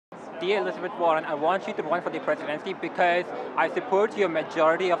Dear Elizabeth Warren, I want you to run for the presidency because I support your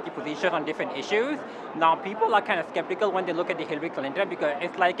majority of the position on different issues. Now, people are kind of skeptical when they look at the Hillary Clinton because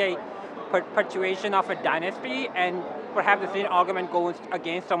it's like a perpetuation of a dynasty, and perhaps the same argument goes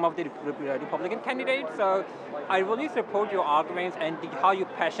against some of the Republican candidates. So I really support your arguments and how you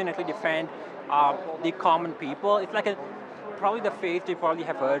passionately defend the common people. It's like probably the phrase you probably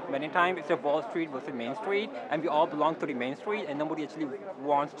have heard many times. It's a Wall Street versus Main Street, and we all belong to the Main Street, and nobody actually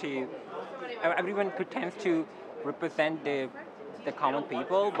wants to. Everyone pretends to represent the common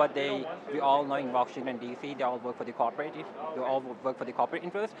people, but we all know in Washington D.C. they all work for the corporate. They all work for the corporate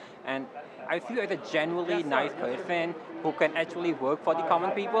interests, and I see you as a genuinely nice person who can actually work for the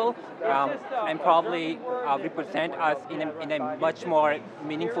common people and probably represent us in a much more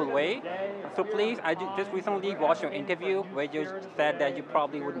meaningful way. So please, I just recently watched your interview where you said that you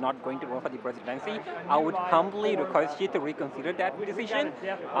probably would not going to run for the presidency. I would humbly request you to reconsider that decision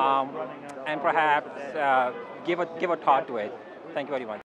and perhaps give a thought to it. Thank you very much.